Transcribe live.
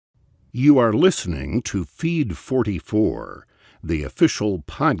You are listening to Feed 44, the official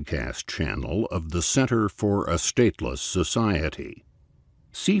podcast channel of the Center for a Stateless Society.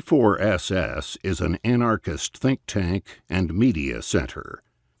 C4SS is an anarchist think tank and media center.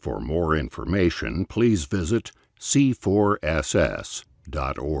 For more information, please visit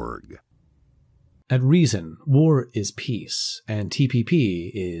c4ss.org. At Reason, war is peace, and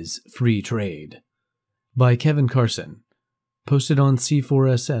TPP is free trade. By Kevin Carson. Posted on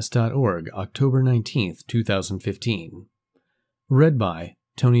c4ss.org, October 19, 2015. Read by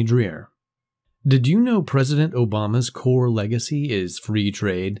Tony Dreher. Did you know President Obama's core legacy is free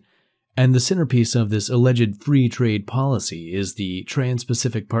trade? And the centerpiece of this alleged free trade policy is the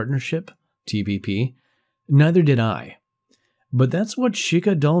Trans-Pacific Partnership, TPP? Neither did I. But that's what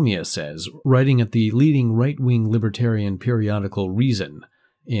Shikha Dalmia says, writing at the leading right-wing libertarian periodical Reason,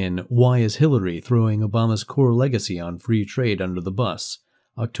 in Why is Hillary Throwing Obama's Core Legacy on Free Trade Under the Bus,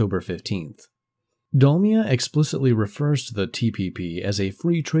 October 15th. Dalmia explicitly refers to the TPP as a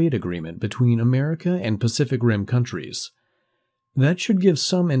free trade agreement between America and Pacific Rim countries. That should give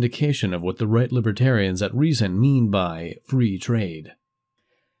some indication of what the right-libertarians at Reason mean by free trade.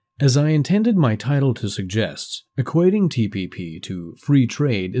 As I intended my title to suggest, equating TPP to free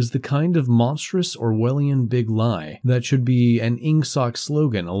trade is the kind of monstrous Orwellian big lie that should be an ingsoc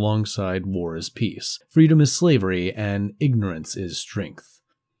slogan alongside war is peace, freedom is slavery, and ignorance is strength.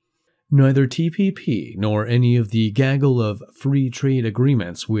 Neither TPP nor any of the gaggle of free trade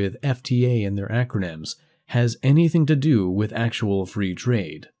agreements with FTA in their acronyms has anything to do with actual free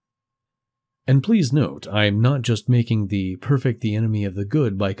trade. And please note, I'm not just making the perfect the enemy of the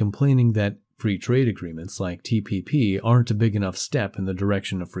good by complaining that free trade agreements like TPP aren't a big enough step in the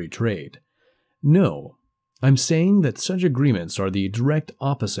direction of free trade. No, I'm saying that such agreements are the direct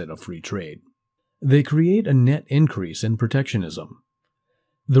opposite of free trade. They create a net increase in protectionism.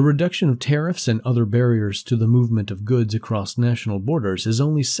 The reduction of tariffs and other barriers to the movement of goods across national borders is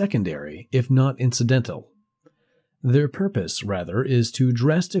only secondary, if not incidental. Their purpose, rather, is to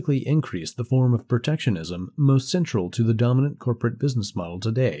drastically increase the form of protectionism most central to the dominant corporate business model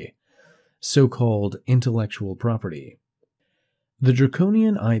today, so-called intellectual property. The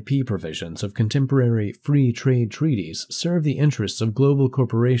draconian IP provisions of contemporary free trade treaties serve the interests of global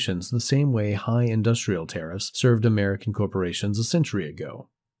corporations the same way high industrial tariffs served American corporations a century ago.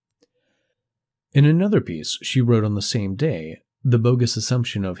 In another piece she wrote on the same day, The Bogus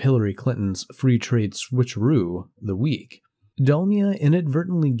Assumption of Hillary Clinton's Free Trade Switcheroo, the Week, Dalmia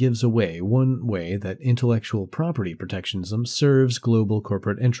inadvertently gives away one way that intellectual property protectionism serves global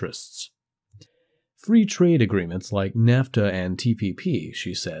corporate interests. Free trade agreements like NAFTA and TPP,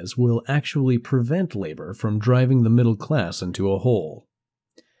 she says, will actually prevent labor from driving the middle class into a hole.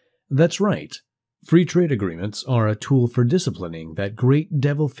 That's right. Free trade agreements are a tool for disciplining that great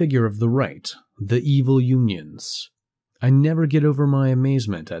devil figure of the right, the evil unions. I never get over my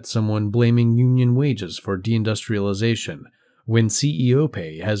amazement at someone blaming union wages for deindustrialization when CEO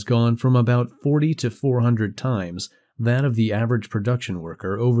pay has gone from about 40 to 400 times that of the average production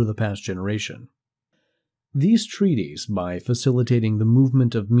worker over the past generation. These treaties, by facilitating the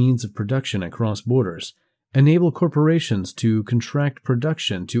movement of means of production across borders, enable corporations to contract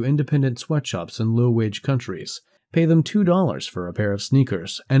production to independent sweatshops in low-wage countries, pay them $2 for a pair of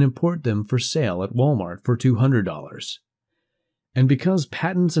sneakers, and import them for sale at Walmart for $200. And because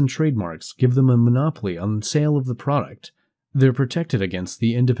patents and trademarks give them a monopoly on sale of the product, they're protected against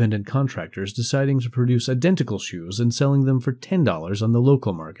the independent contractors deciding to produce identical shoes and selling them for $10 on the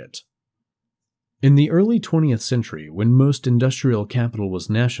local market. In the early 20th century, when most industrial capital was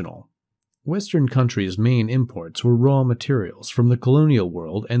national, Western countries' main imports were raw materials from the colonial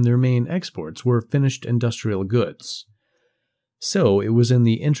world and their main exports were finished industrial goods. So it was in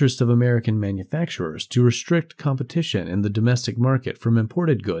the interest of American manufacturers to restrict competition in the domestic market from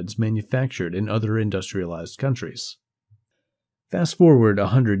imported goods manufactured in other industrialized countries. Fast forward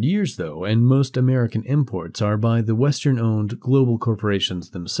 100 years, though, and most American imports are by the Western-owned global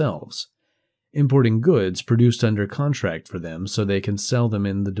corporations themselves, importing goods produced under contract for them so they can sell them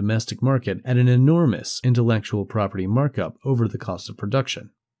in the domestic market at an enormous intellectual property markup over the cost of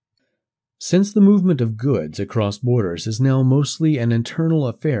production. Since the movement of goods across borders is now mostly an internal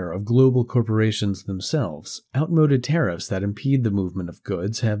affair of global corporations themselves, outmoded tariffs that impede the movement of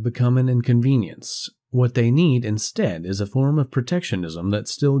goods have become an inconvenience. What they need instead is a form of protectionism that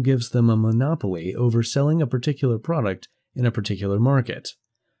still gives them a monopoly over selling a particular product in a particular market,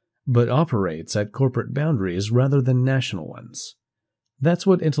 but operates at corporate boundaries rather than national ones. That's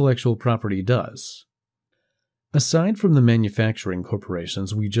what intellectual property does. Aside from the manufacturing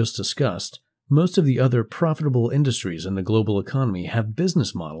corporations we just discussed, Most of the other profitable industries in the global economy have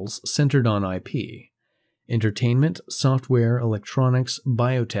business models centered on IP: entertainment, software, electronics,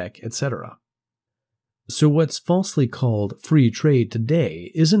 biotech, etc. So what's falsely called free trade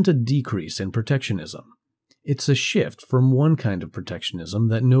today isn't a decrease in protectionism. It's a shift from one kind of protectionism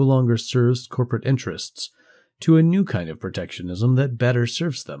that no longer serves corporate interests to a new kind of protectionism that better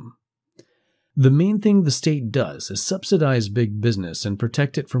serves them. The main thing the state does is subsidize big business and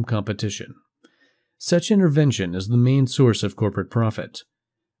protect it from competition. Such intervention is the main source of corporate profit.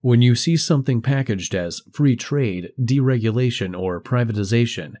 When you see something packaged as free trade, deregulation, or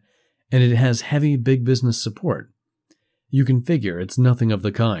privatization, and it has heavy big business support, you can figure it's nothing of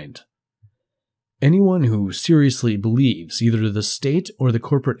the kind. Anyone who seriously believes either the state or the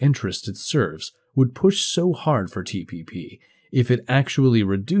corporate interest it serves would push so hard for TPP if it actually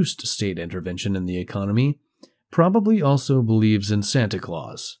reduced state intervention in the economy probably also believes in Santa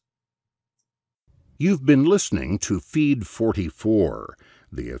Claus. You've been listening to Feed 44,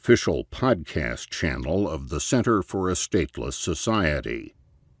 the official podcast channel of the Center for a Stateless Society.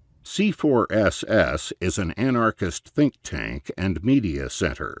 C4SS is an anarchist think tank and media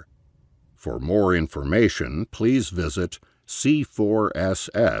center. For more information, please visit c4ss.org.